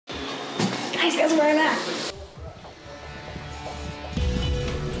Nice, guess where I'm at.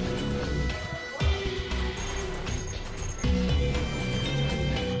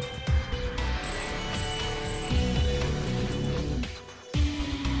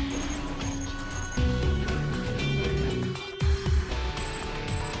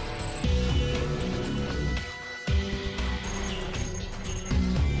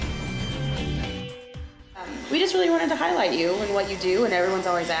 We just really wanted to highlight you and what you do, and everyone's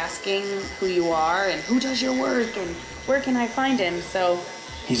always asking who you are and who does your work and where can I find him. So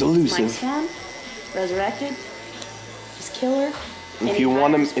he's elusive. Mike Swan, Resurrected. He's killer. If you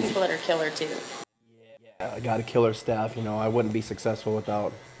want him, people that are killer too. Yeah, I got a killer staff. You know, I wouldn't be successful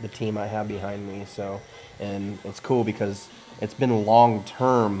without the team I have behind me. So, and it's cool because it's been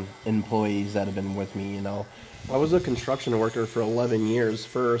long-term employees that have been with me. You know, I was a construction worker for 11 years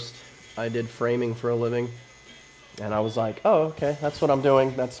first. I did framing for a living. And I was like, oh, okay, that's what I'm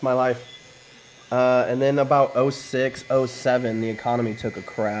doing. That's my life. And then about 06, 07, the economy took a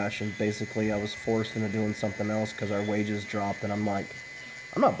crash. And basically I was forced into doing something else because our wages dropped. And I'm like,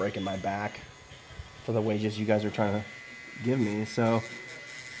 I'm not breaking my back for the wages you guys are trying to give me. So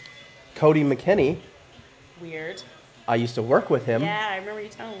Cody McKinney. Weird. I used to work with him. Yeah, I remember you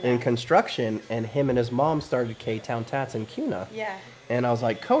telling me that. In construction. And him and his mom started K-Town Tats in Kuna. Yeah. And I was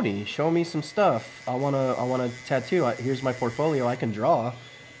like, Cody, show me some stuff. I want a tattoo. Here's my portfolio. I can draw.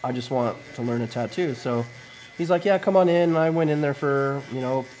 I just want to learn a tattoo. So he's like, yeah, come on in. And I went in there for, you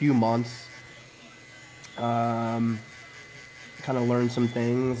know, a few months. Kind of learned some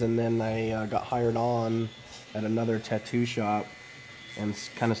things. And then I got hired on at another tattoo shop and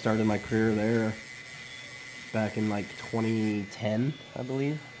kind of started my career there back in like 2010, I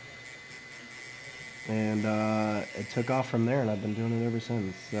believe. And it took off from there, and I've been doing it ever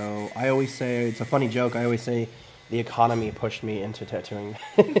since. So I always say, it's a funny joke, I always say the economy pushed me into tattooing.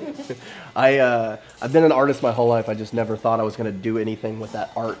 I've been an artist my whole life. I just never thought I was going to do anything with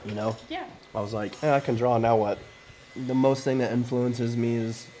that art, you know? Yeah. I was like, I can draw, now what? The most thing that influences me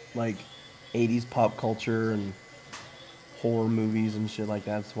is like 80s pop culture and horror movies and shit like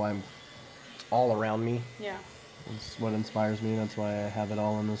that. That's why it's all around me. Yeah. It's what inspires me. That's why I have it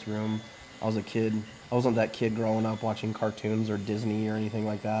all in this room. I was a kid. I wasn't that kid growing up watching cartoons or Disney or anything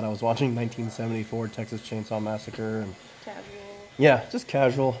like that. I was watching 1974 Texas Chainsaw Massacre. And casual. Yeah, just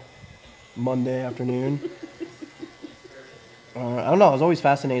casual. Monday afternoon. I don't know. I was always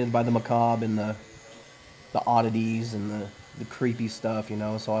fascinated by the macabre and the oddities and the creepy stuff, you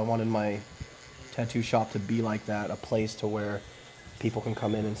know. So I wanted my tattoo shop to be like that, a place to where people can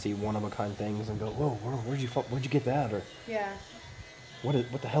come in and see one-of-a-kind things and go, whoa, where'd you get that? Or yeah.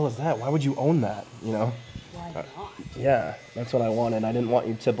 What the hell is that? Why would you own that? You know? Why not? Yeah, that's what I wanted. I didn't want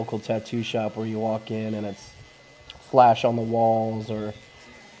your typical tattoo shop where you walk in and it's flash on the walls or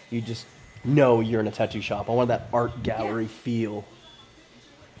you just know you're in a tattoo shop. I wanted that art gallery feel.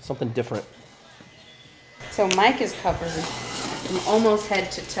 Something different. So Mike is covered from almost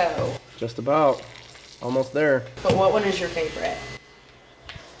head to toe. Just about. Almost there. But what one is your favorite?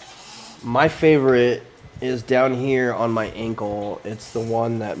 My favorite is down here on my ankle. It's the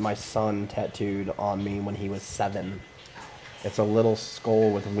one that my son tattooed on me when he was 7. It's a little skull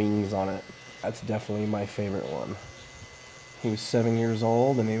with wings on it. That's definitely my favorite one. He was 7 years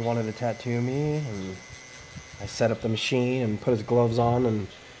old and he wanted to tattoo me, and I set up the machine and put his gloves on, and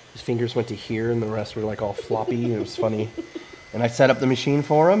his fingers went to here and the rest were like all floppy. It was funny. And I set up the machine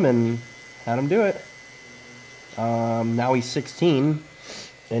for him and had him do it. Now he's 16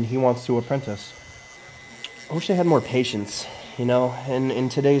 and he wants to apprentice. I wish I had more patience, you know. And in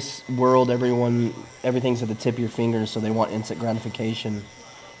today's world, everything's at the tip of your fingers, so they want instant gratification.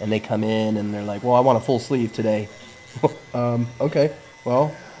 And they come in and they're like, well, I want a full sleeve today. Okay,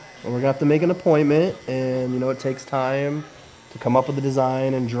 well, we're going to have to make an appointment, and, you know, it takes time to come up with the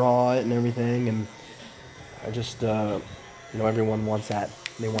design and draw it and everything. And I just, you know, everyone wants that.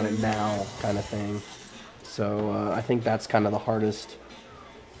 They want it now kind of thing. So I think that's kind of the hardest.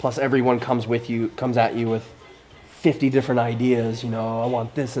 Plus, everyone comes at you with 50 different ideas, you know. I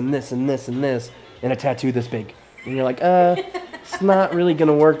want this and this and this and this, and a tattoo this big. And you're like, it's not really going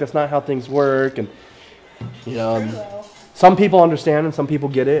to work. That's not how things work. And, you know, some people understand and some people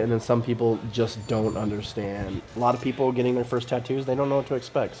get it, and then some people just don't understand. A lot of people getting their first tattoos, they don't know what to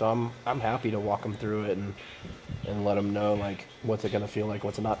expect. So I'm happy to walk them through it and let them know, like, what's it going to feel like,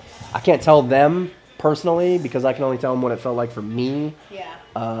 what's it not. I can't tell them personally because I can only tell them what it felt like for me. Yeah.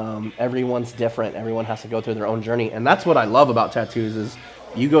 Everyone's different. Everyone has to go through their own journey. And that's what I love about tattoos is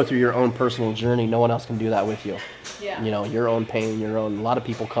you go through your own personal journey. No one else can do that with you. Yeah. You know, your own pain, a lot of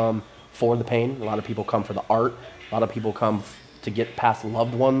people come for the pain. A lot of people come for the art. A lot of people come to get past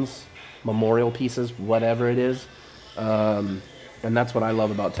loved ones. memorial pieces, whatever it is. And that's what I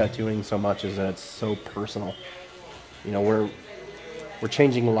love about tattooing so much, is that it's so personal. You know, we're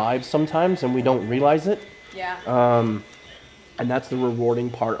changing lives sometimes and we don't realize it. Yeah. And that's the rewarding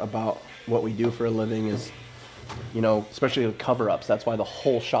part about what we do for a living is, you know, especially with cover-ups. That's why the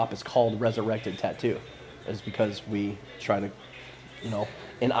whole shop is called Resurrected Tattoo, is because we try to, you know,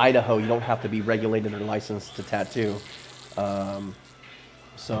 in Idaho, you don't have to be regulated or licensed to tattoo.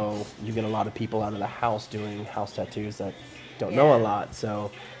 So you get a lot of people out of the house doing house tattoos that don't know a lot.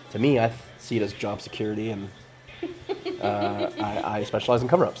 So to me, I see it as job security, and I specialize in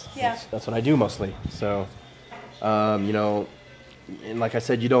cover-ups. Yeah. That's what I do mostly. So, you know, and like I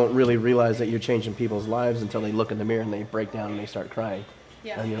said, you don't really realize that you're changing people's lives until they look in the mirror and they break down and they start crying.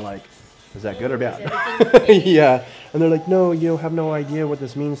 Yeah. And you're like, is that good or bad? Is everything okay? Yeah. And they're like, no, you have no idea what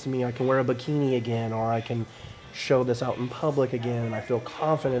this means to me. I can wear a bikini again, or I can show this out in public again, and I feel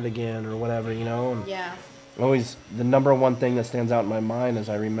confident again, or whatever, you know? And Yeah. always, the number one thing that stands out in my mind is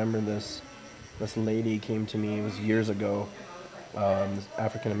I remember this lady came to me, it was years ago, this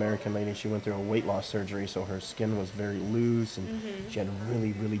African-American lady. She went through a weight loss surgery, so her skin was very loose, and she had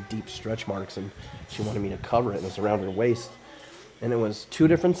really, really deep stretch marks, and she wanted me to cover it. It was around her waist. And it was 2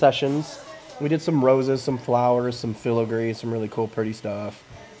 different sessions. We did some roses, some flowers, some filigree, some really cool, pretty stuff.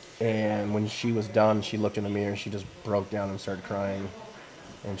 And when she was done, she looked in the mirror, she just broke down and started crying.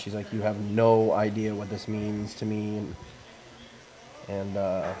 And she's like, you have no idea what this means to me, and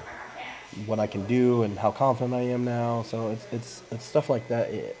what I can do, and how confident I am now. So it's stuff like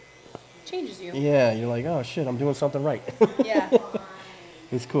that. It Changes you. yeah, you're like, oh shit, I'm doing something right. Yeah.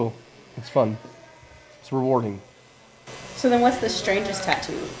 It's cool. It's fun. It's rewarding. So then what's the strangest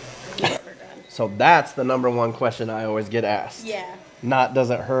tattoo you've ever done? So that's the number one question I always get asked. Yeah. Not does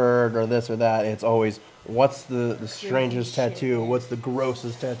it hurt or this or that. It's always, what's the strangest shit, tattoo? man. What's the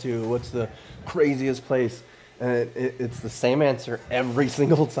grossest tattoo? What's the craziest place? And it's the same answer every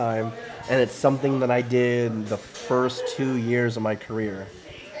single time. And it's something that I did the first 2 years of my career.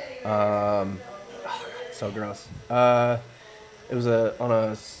 So gross. It was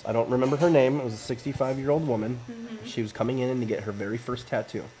I don't remember her name. It was a 65-year-old woman. She was coming in to get her very first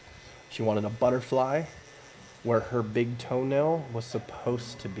tattoo. She wanted a butterfly where her big toenail was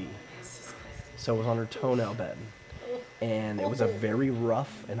supposed to be. So it was on her toenail bed. And it was a very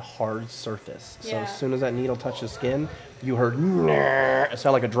rough and hard surface. So Yeah. as soon as that needle touched the skin, you heard, it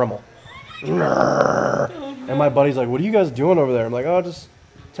sounded like a Dremel. And my buddy's like, what are you guys doing over there? I'm like, oh, just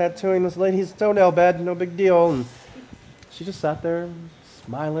tattooing this lady's toenail bed, no big deal. And she just sat there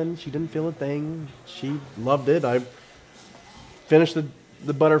smiling. She didn't feel a thing. She loved it. I finished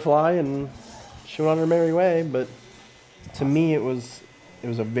the butterfly and she went on her merry way. But to me, it was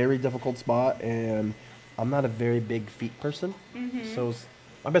a very difficult spot, and I'm not a very big feet person. So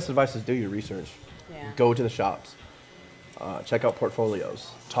my best advice is do your research. Yeah. Go to the shops. Check out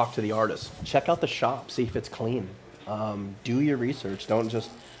portfolios. Talk to the artist. Check out the shop. See if it's clean. Do your research. Don't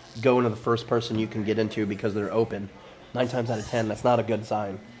just go into the first person you can get into because they're open. 9 times out of 10, that's not a good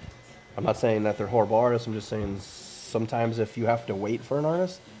sign. I'm not saying that they're horrible artists. I'm just saying sometimes if you have to wait for an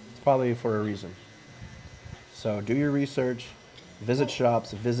artist, it's probably for a reason. So do your research. Visit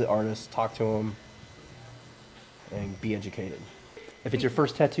shops. Visit artists. Talk to them. And be educated. If it's your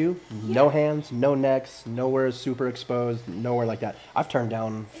first tattoo, no hands, no necks, nowhere super exposed, nowhere like that. I've turned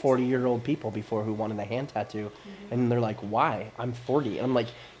down 40-year-old people before who wanted a hand tattoo, and they're like, why? I'm 40. And I'm like,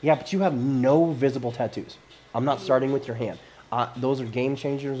 yeah, but you have no visible tattoos. I'm not starting with your hand. Those are game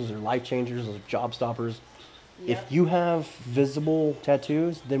changers, those are life changers, those are job stoppers. Yep. If you have visible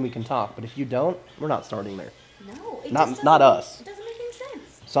tattoos, then we can talk. But if you don't, we're not starting there. No, it Not- just not doesn't- us. It doesn't make any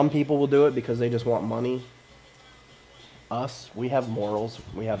sense. Some people will do it because they just want money. Us, we have morals,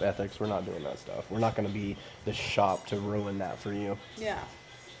 we have ethics, we're not doing that stuff. We're not going to be the shop to ruin that for you. Yeah.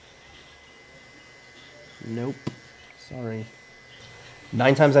 Nope. Sorry.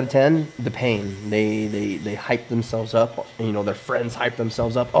 9 times out of 10, the pain. They hype themselves up. You know, their friends hype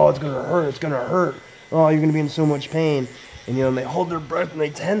themselves up. Oh, it's going to hurt, it's going to hurt. Oh, you're going to be in so much pain. And, you know, they hold their breath and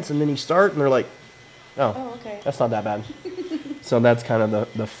they tense, and then you start, and they're like, Oh, okay. that's not that bad. So that's kind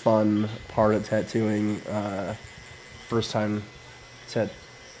of the fun part of tattooing. First time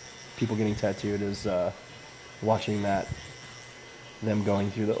people getting tattooed is watching them going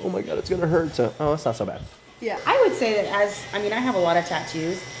through oh my god, it's gonna hurt, to, oh, it's not so bad. Yeah, I would say that I have a lot of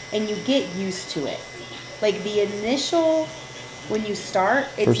tattoos, and you get used to it. Like the initial, when you start,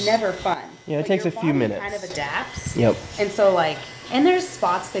 it's never fun. Yeah, it Like, takes your a few body minutes. kind of adapts. Yep. And so and there's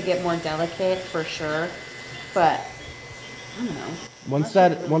spots that get more delicate for sure, but I don't know. Once Unless you're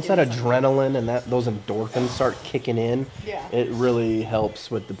that really doing something. adrenaline and those endorphins start kicking in, Yeah. it really helps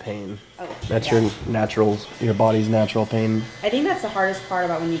with the pain. Oh, That's yeah. your body's natural pain. I think that's the hardest part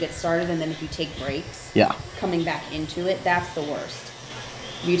about when you get started, and then if you take breaks, Yeah. coming back into it, that's the worst.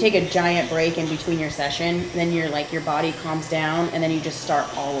 If you take a giant break in between your session, then you're like your body calms down, and then you just start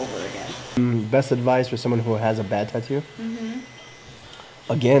all over again. Best advice for someone who has a bad tattoo?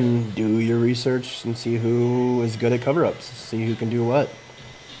 Again, do your research and see who is good at cover-ups. See who can do what.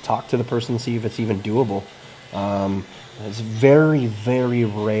 Talk to the person, see if it's even doable. It's very, very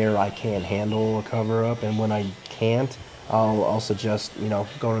rare I can't handle a cover-up, and when I can't, I'll suggest,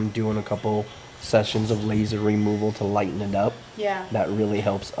 going and doing a couple sessions of laser removal to lighten it up. Yeah. That really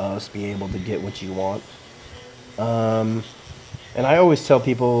helps us be able to get what you want. And I always tell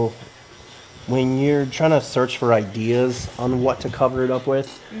people, when you're trying to search for ideas on what to cover it up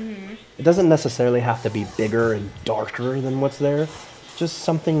with, it doesn't necessarily have to be bigger and darker than what's there. Just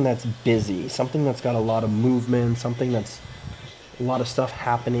something that's busy, something that's got a lot of movement, something that's a lot of stuff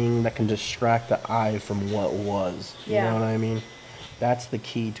happening that can distract the eye from what was. You Yeah. know what I mean? That's the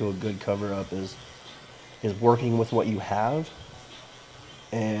key to a good cover-up is working with what you have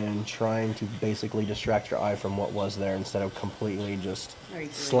and trying to basically distract your eye from what was there instead of completely just I agree.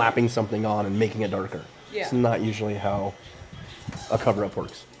 slapping something on and making it darker. Yeah. It's not usually how a cover-up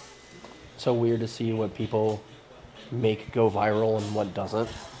works. It's so weird to see what people make go viral and what doesn't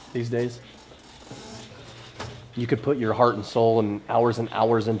these days. You could put your heart and soul and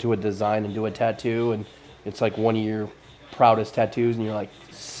hours into a design and do a tattoo, and it's like one of your proudest tattoos, and you're like,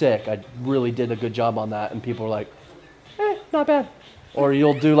 sick, I really did a good job on that, and people are like, not bad. Or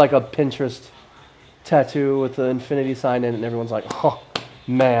you'll do like a Pinterest tattoo with the infinity sign in it, and everyone's like, oh,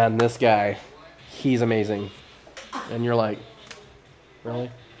 man, this guy, he's amazing. And you're like,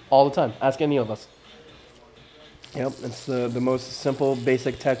 really? All the time. Ask any of us. Yep, it's the most simple,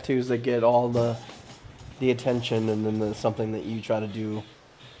 basic tattoos that get all the attention, and then something that you try to do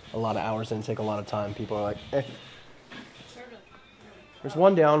a lot of hours and take a lot of time. People are like, eh. There's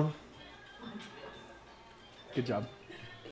one down. Good job.